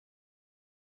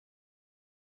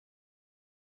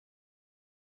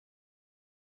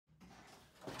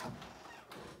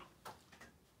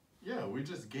Yeah, we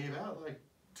just gave out like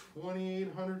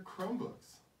 2,800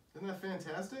 Chromebooks. Isn't that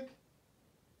fantastic?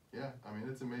 Yeah, I mean,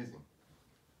 it's amazing.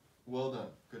 Well done.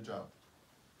 Good job.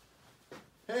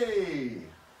 Hey!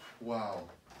 Wow.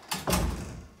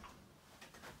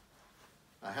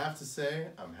 I have to say,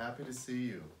 I'm happy to see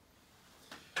you.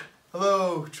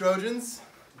 Hello, Trojans.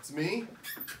 It's me,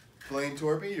 Blaine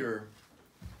Torpy, your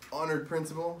honored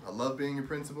principal. I love being your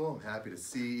principal. I'm happy to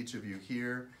see each of you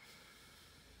here.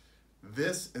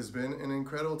 This has been an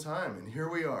incredible time, and here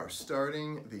we are,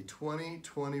 starting the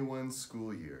 2021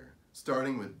 school year.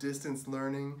 Starting with distance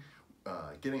learning,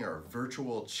 getting our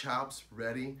virtual chops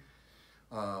ready.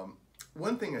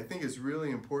 One thing I think is really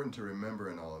important to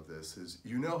remember in all of this is,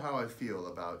 you know how I feel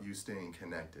about you staying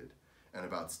connected and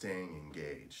about staying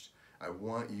engaged. I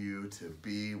want you to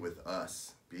be with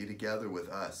us, be together with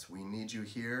us. We need you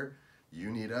here, you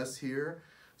need us here.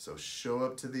 So show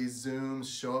up to these Zooms,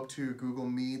 show up to your Google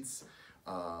Meets,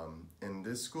 and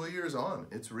this school year is on,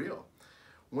 it's real.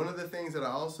 One of the things that I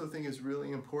also think is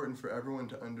really important for everyone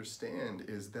to understand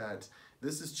is that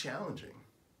this is challenging.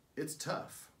 It's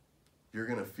tough. You're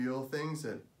gonna feel things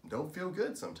that don't feel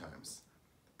good sometimes.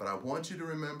 But I want you to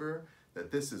remember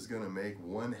that this is gonna make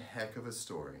one heck of a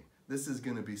story. This is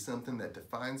gonna be something that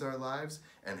defines our lives,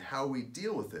 and how we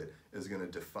deal with it is gonna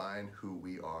define who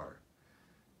we are.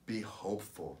 Be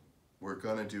hopeful. We're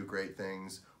gonna do great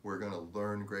things. We're gonna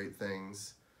learn great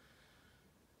things.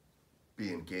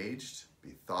 Be engaged,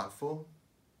 be thoughtful.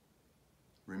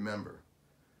 Remember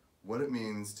what it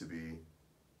means to be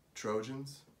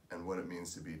Trojans and what it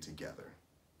means to be together.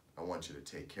 I want you to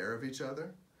take care of each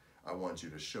other. I want you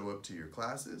to show up to your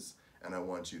classes, and I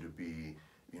want you to be,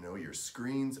 your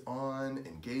screens on,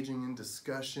 engaging in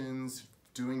discussions,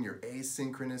 doing your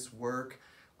asynchronous work,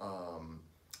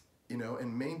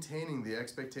 and maintaining the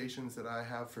expectations that I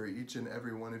have for each and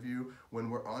every one of you when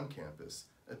we're on campus.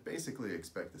 I basically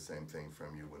expect the same thing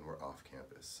from you when we're off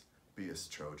campus. Be a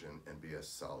Trojan and be a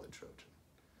solid Trojan.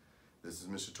 This is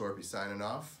Mr. Torpy signing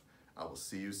off. I will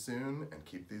see you soon, and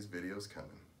keep these videos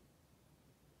coming.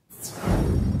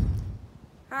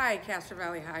 Hi, Castro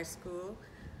Valley High School.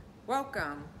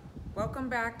 Welcome. Welcome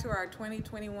back to our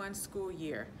 2021 school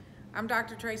year. I'm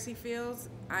Dr. Tracy Fields.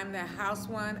 I'm the House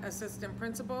 1 Assistant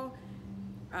Principal,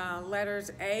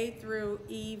 letters A through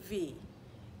EV.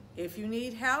 If you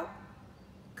need help,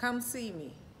 come see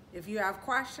me. If you have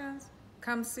questions,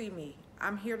 come see me.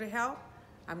 I'm here to help.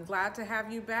 I'm glad to have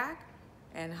you back,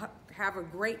 and have a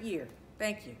great year.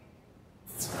 Thank you.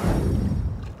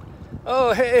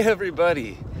 Oh, hey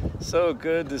everybody. So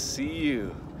good to see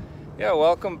you. Yeah,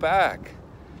 welcome back.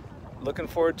 Looking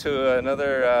forward to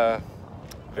another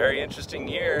very interesting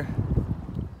year.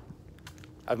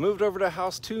 I've moved over to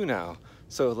House 2 now,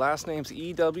 so last names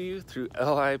EW through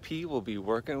LIP will be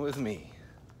working with me.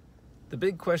 The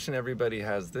big question everybody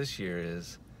has this year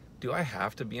is, do I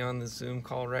have to be on this Zoom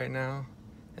call right now?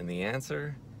 And the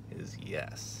answer is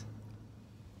yes.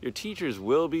 Your teachers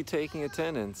will be taking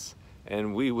attendance,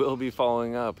 and we will be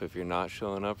following up if you're not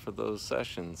showing up for those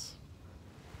sessions.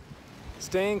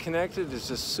 Staying connected is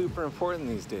just super important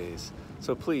these days,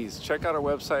 so please check out our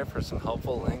website for some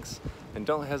helpful links, and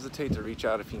don't hesitate to reach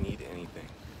out if you need anything.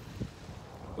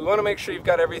 We want to make sure you've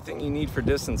got everything you need for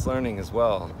distance learning as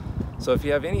well. So if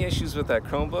you have any issues with that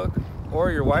Chromebook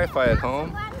or your Wi-Fi at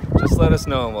home, just let us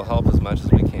know and we'll help as much as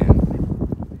we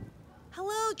can.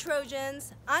 Hello,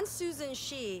 Trojans. I'm Susan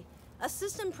Shi,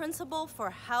 Assistant Principal for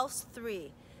House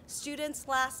 3. Students'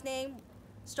 last name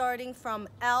starting from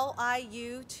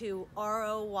LIU to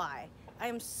ROY. I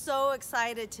am so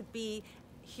excited to be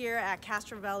here at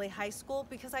Castro Valley High School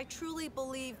because I truly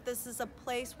believe this is a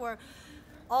place where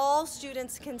all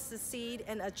students can succeed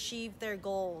and achieve their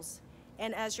goals.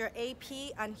 And as your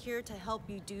AP, I'm here to help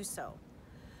you do so.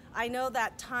 I know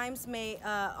that times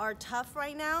are tough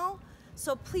right now,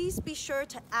 so please be sure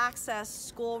to access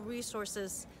school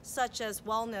resources such as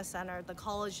Wellness Center, the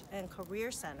College and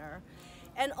Career Center,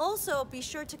 and also be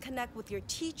sure to connect with your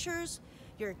teachers,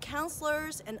 your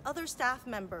counselors, and other staff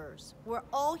members. We're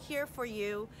all here for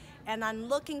you, and I'm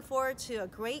looking forward to a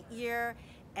great year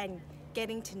and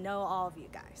getting to know all of you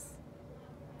guys.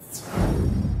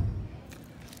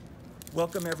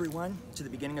 Welcome everyone to the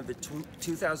beginning of the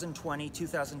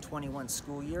 2020-2021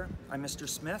 school year. I'm Mr.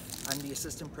 Smith. I'm the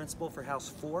Assistant Principal for House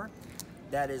 4.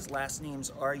 That is last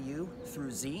names RU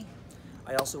through Z.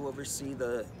 I also oversee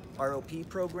the ROP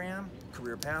program,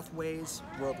 Career Pathways,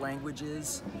 World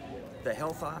Languages, the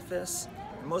Health Office,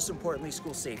 and most importantly,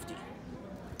 school safety.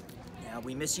 Now,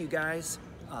 we miss you guys.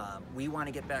 We want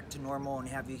to get back to normal and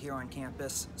have you here on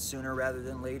campus sooner rather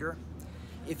than later.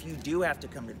 If you do have to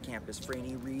come to the campus for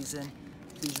any reason,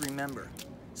 please remember,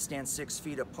 stand 6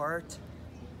 feet apart,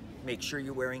 make sure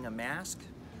you're wearing a mask.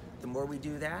 The more we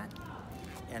do that,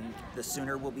 and the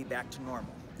sooner we'll be back to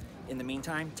normal. In the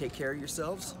meantime, take care of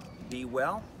yourselves, be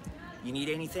well. You need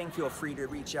anything, feel free to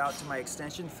reach out to my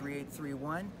extension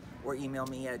 3831 or email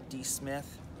me at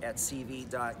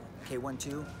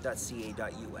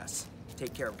dsmith@cv.k12.ca.us.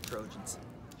 Take care, Trojans.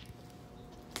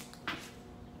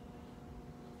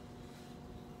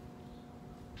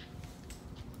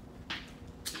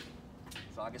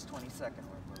 It's August 22nd,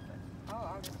 we're moving. Oh,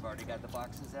 August. I've already got the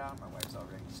boxes out, my wife's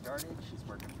already started, she's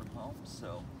working from home,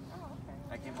 so Oh, okay.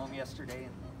 I came home yesterday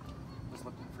and was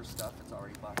looking for stuff, it's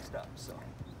already boxed up, so.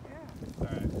 Yeah.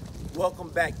 Welcome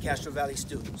back, Castro Valley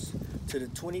students, to the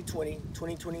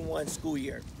 2020-2021 school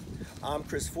year. I'm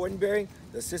Chris Fortenberry,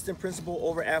 the assistant principal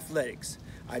over athletics.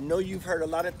 I know you've heard a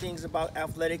lot of things about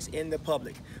athletics in the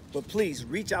public, but please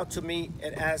reach out to me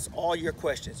and ask all your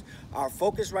questions. Our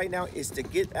focus right now is to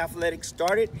get athletics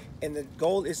started, and the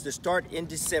goal is to start in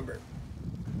December.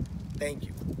 Thank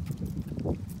you.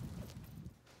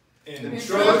 In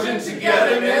Trojan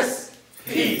togetherness,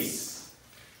 peace.